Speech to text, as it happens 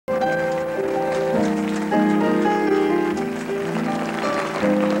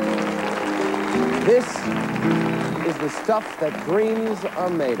This is the stuff that dreams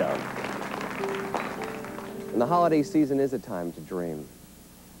are made of. And the holiday season is a time to dream.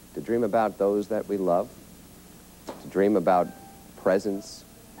 To dream about those that we love, to dream about presents,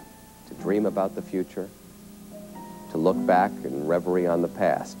 to dream about the future, to look back in reverie on the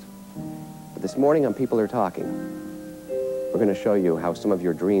past. But this morning on People Are Talking, we're going to show you how some of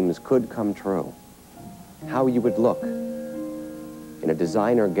your dreams could come true. How you would look in a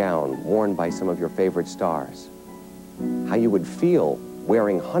designer gown worn by some of your favorite stars. How you would feel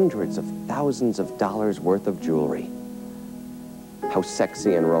wearing hundreds of thousands of dollars worth of jewelry. How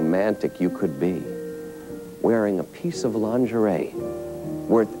sexy and romantic you could be wearing a piece of lingerie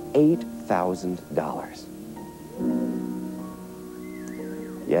worth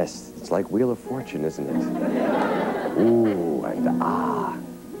 $8,000. Yes, it's like Wheel of Fortune, isn't it? Ooh, and ah.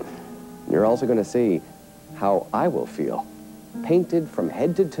 You're also going to see how I will feel, painted from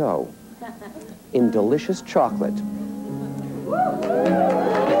head to toe in delicious chocolate.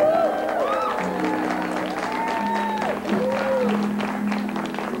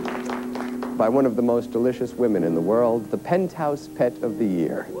 By one of the most delicious women in the world, the Penthouse Pet of the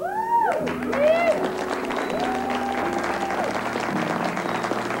Year.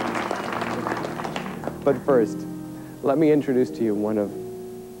 But first, let me introduce to you one of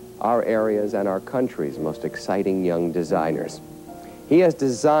our area's and our country's most exciting young designers. He has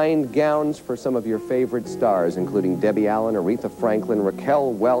designed gowns for some of your favorite stars, including Debbie Allen, Aretha Franklin,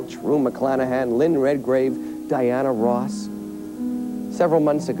 Raquel Welch, Rue McClanahan, Lynn Redgrave, Diana Ross. Several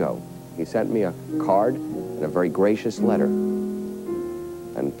months ago, he sent me a card and a very gracious letter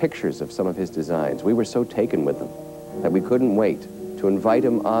and pictures of some of his designs. We were so taken with them that we couldn't wait to invite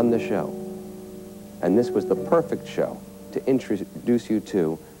him on the show. And this was the perfect show to introduce you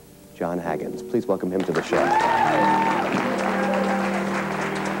to Jon Haggins. Please welcome him to the show.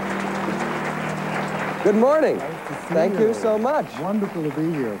 Good morning. Nice to see Thank you so much. Wonderful to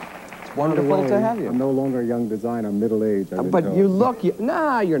be here. It's wonderful to have you. I'm no longer a young designer. I'm middle-aged. But you look,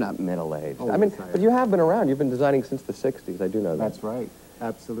 nah, you're not middle-aged. Oh, I mean, yes, I am. but you have been around. You've been designing since the 60s. I do know that. That's right.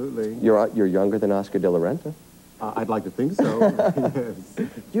 Absolutely. You're younger than Oscar de la Renta. I'd like to think so.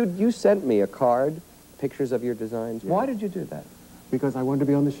 Yes. You sent me a card, pictures of your designs. Yeah. Why did you do that? Because I wanted to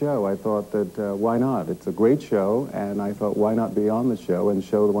be on the show. I thought that, why not? It's a great show, and I thought, why not be on the show and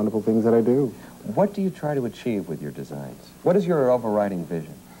show the wonderful things that I do? What do you try to achieve with your designs? What is your overriding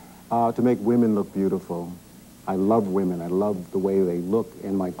vision? To make women look beautiful. I love women. I love the way they look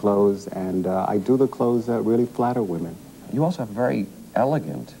in my clothes, and I do the clothes that really flatter women. You also have very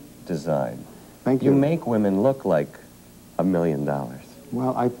elegant design. Thank you. You make women look like $1 million.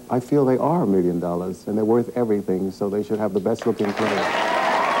 Well, I feel they are $1 million, and they're worth everything, so they should have the best looking clothes.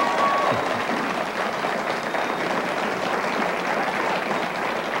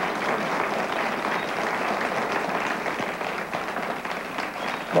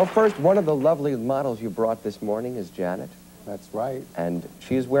 Well, first, one of the lovely models you brought this morning is Janet. That's right. And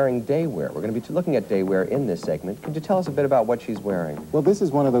she's wearing day wear. We're going to be looking at day wear in this segment. Could you tell us a bit about what she's wearing? Well, this is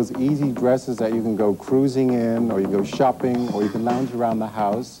one of those easy dresses that you can go cruising in, or you go shopping, or you can lounge around the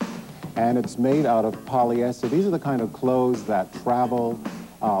house. And it's made out of polyester. These are the kind of clothes that travel.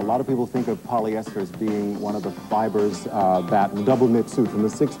 A lot of people think of polyester as being one of the fibers, that double knit suit from the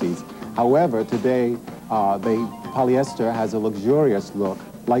 60s. However, today, polyester has a luxurious look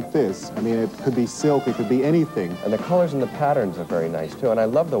like this. I mean, it could be silk, it could be anything. And the colors and the patterns are very nice, too. And I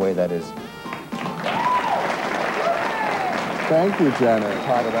love the way that is Thank you, Janet.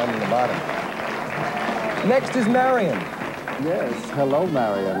 tied around in the bottom. Next is Marion. Yes, hello,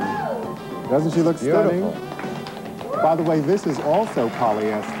 Marion. Doesn't she look Beautiful. stunning? By the way, this is also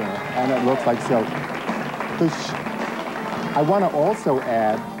polyester, and it looks like silk. I want to also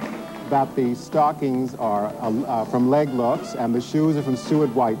add that the stockings are from Leg Looks, and the shoes are from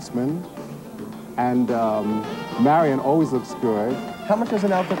Stuart Weitzman. And Marion always looks good. How much does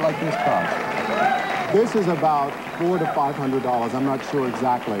an outfit like this cost? This is about $400 to $500. I'm not sure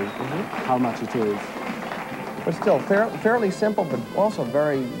exactly how much it is. But still, fairly simple, but also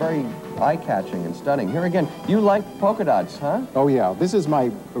very, very eye-catching and stunning. Here again, you like polka dots, huh? Oh, yeah. This is my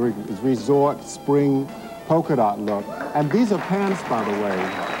resort spring polka dot look. And these are pants, by the way.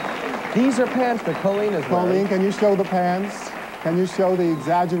 These are pants that Colleen is wearing. Colleen, can you show the pants? Can you show the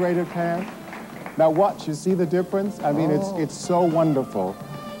exaggerated pants? Now watch, you see the difference? I mean, it's so wonderful.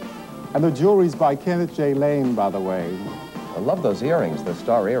 And the jewelry's by Kenneth J. Lane, by the way. I love those earrings, the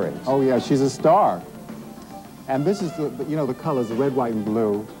star earrings. Oh, yeah, she's a star. And this is, the colors, the red, white, and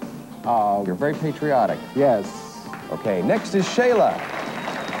blue. You're very patriotic. Yes. Okay, next is Shayla.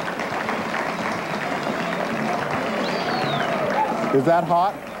 Is that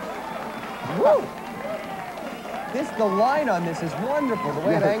hot? Woo! The line on this is wonderful. The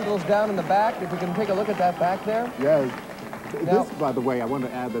way it angles down in the back. If we can take a look at that back there. Yes. Now, This, by the way, I want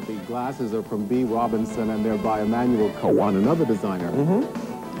to add that the glasses are from B. Robinson, and they're by Emmanuel Cohen, another designer.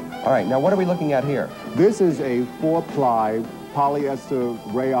 All right, now what are we looking at here? This is a 4-ply polyester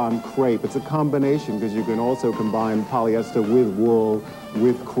rayon crepe. It's a combination because you can also combine polyester with wool,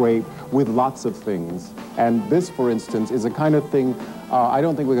 with crepe, with lots of things. And this, for instance, is a kind of thing, I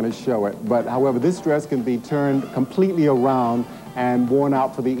don't think we're going to show it, but however, this dress can be turned completely around and worn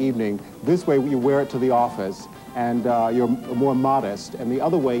out for the evening. This way, you wear it to the office, and you're more modest. And the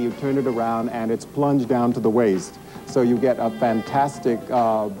other way, you turn it around, and it's plunged down to the waist. So you get a fantastic,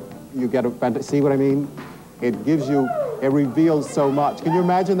 see what I mean? It gives you, it reveals so much. Can you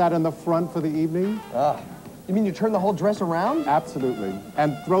imagine that in the front for the evening? You mean you turn the whole dress around? Absolutely.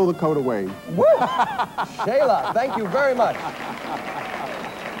 And throw the coat away. Woo! Shayla, thank you very much.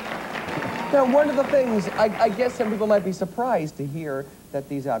 Now, one of the things, I guess some people might be surprised to hear that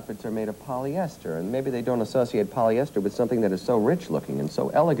these outfits are made of polyester, and maybe they don't associate polyester with something that is so rich looking and so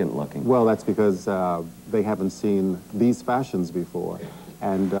elegant looking. Well, that's because they haven't seen these fashions before.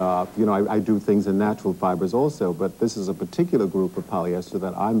 And, you know, I do things in natural fibers also, but this is a particular group of polyester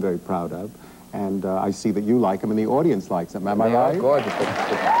that I'm very proud of. And I see that you like them and the audience likes them. Am I right? They are gorgeous. The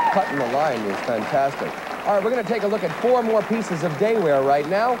cut in the line is fantastic. All right, we're going to take a look at 4 more pieces of daywear right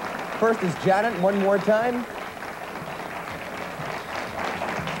now. First is Janet, one more time.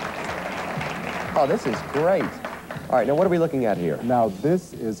 Oh, this is great. All right, now what are we looking at here? Now,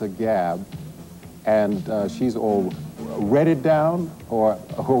 this is a Gab, and she's all redded down or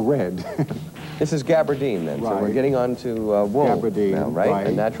red. This is gabardine, then, so Right. we're getting on to wool Gabardine, now, right?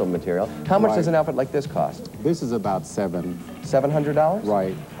 A natural material. How much does an outfit like this cost? This is about $700?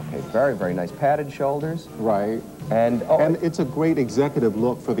 Right. Okay, very, very nice. Padded shoulders. Right. And, And it's a great executive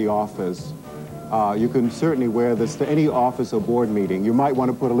look for the office. You can certainly wear this to any office or board meeting. You might want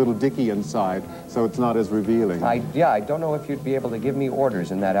to put a little dicky inside so it's not as revealing. yeah, I don't know if you'd be able to give me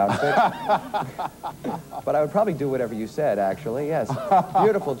orders in that outfit. But I would probably do whatever you said, actually, yes.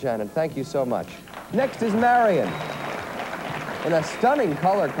 Beautiful, Janet. Thank you so much. Next is Marion, in a stunning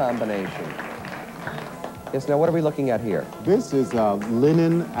color combination. Yes, now what are we looking at here? This is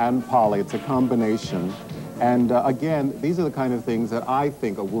linen and poly. It's a combination. And again, these are the kind of things that I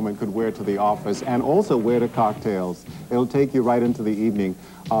think a woman could wear to the office and also wear to cocktails. It'll take you right into the evening.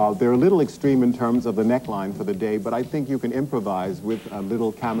 They're a little extreme in terms of the neckline for the day, but I think you can improvise with a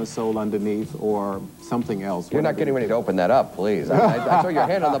little camisole underneath or something else. You're not getting ready to open that up, please. I saw your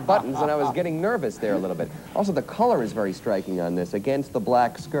hand on the buttons, and I was getting nervous there a little bit. Also, the color is very striking on this against the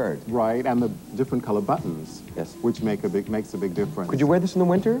black skirt. Right, and the different color buttons, yes, which makes a big difference. Could you wear this in the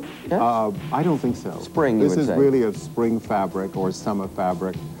winter? Yes? I don't think so. Spring, you would say. This is really a spring fabric or summer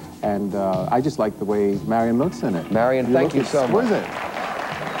fabric, and I just like the way Marion looks in it. Marion, thank you so much. Exquisite.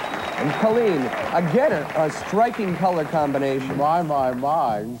 And Colleen, again, a striking color combination. My.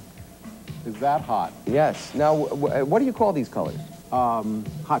 Is that hot? Yes. Now, what do you call these colors?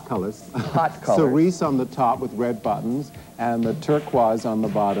 Hot colors. Hot colors. Cerise on the top with red buttons, and the turquoise on the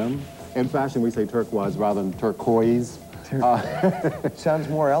bottom. In fashion, we say turquoise rather than turquoise. Sounds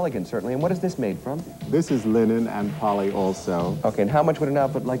more elegant, certainly. And what is this made from? This is linen and poly also. Okay, and how much would an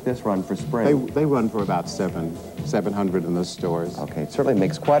outfit like this run for spring? They run for about $700 in the stores. Okay, it certainly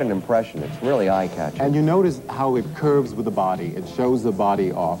makes quite an impression. It's really eye-catching. And you notice how it curves with the body. It shows the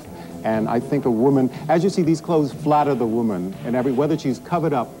body off. And I think a woman, as you see, these clothes flatter the woman. And whether she's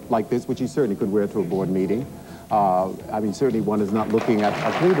covered up like this, which she certainly could wear to a board meeting. I mean, certainly one is not looking at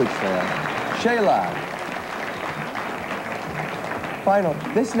a cleavage there. Shayla. Final.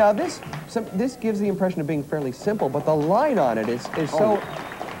 This gives the impression of being fairly simple, but the line on it is so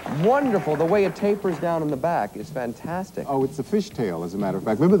wonderful. The way it tapers down in the back is fantastic. Oh, it's a fishtail, as a matter of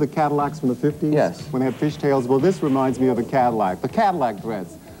fact. Remember the Cadillacs from the 50s? Yes. When they had fishtails? Well, this reminds me of the Cadillac. The Cadillac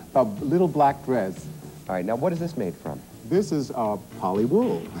dress. A little black dress. All right, now what is this made from? This is poly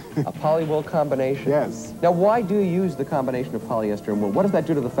wool. A poly wool combination? Yes. Now, why do you use the combination of polyester and wool? What does that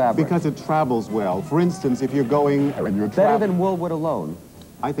do to the fabric? Because it travels well. For instance, if you're going... Better than wool would alone?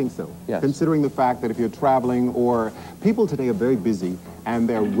 I think so. Yes. Considering the fact that if you're traveling or... People today are very busy, and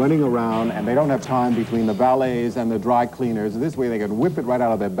they're running around, and they don't have time between the valets and the dry cleaners. And this way, they can whip it right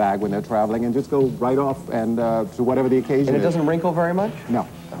out of their bag when they're traveling and just go right off and to whatever the occasion is. And it doesn't wrinkle very much? No.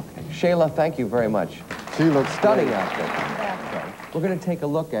 Okay. Shayla, thank you very much. She looks stunning great. outfit. We're going to take a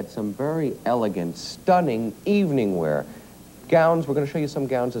look at some very elegant, stunning evening wear. Gowns, we're going to show you some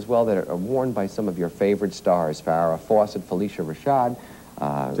gowns as well that are worn by some of your favorite stars, Farrah Fawcett, Felicia Rashad.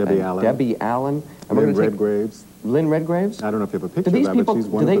 Debbie Allen. Debbie Allen. And Lynn Redgraves. Lynn Redgraves? I don't know if you have a picture Do these of that, people, but she's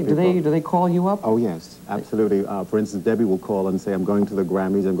one of the people. do they call you up? Oh, yes, absolutely. For instance, Debbie will call and say, I'm going to the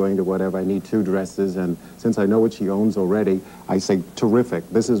Grammys, I'm going to whatever, I need 2 dresses, and since I know what she owns already, I say, terrific,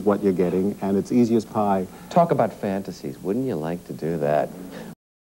 this is what you're getting, and it's easy as pie. Talk about fantasies. Wouldn't you like to do that?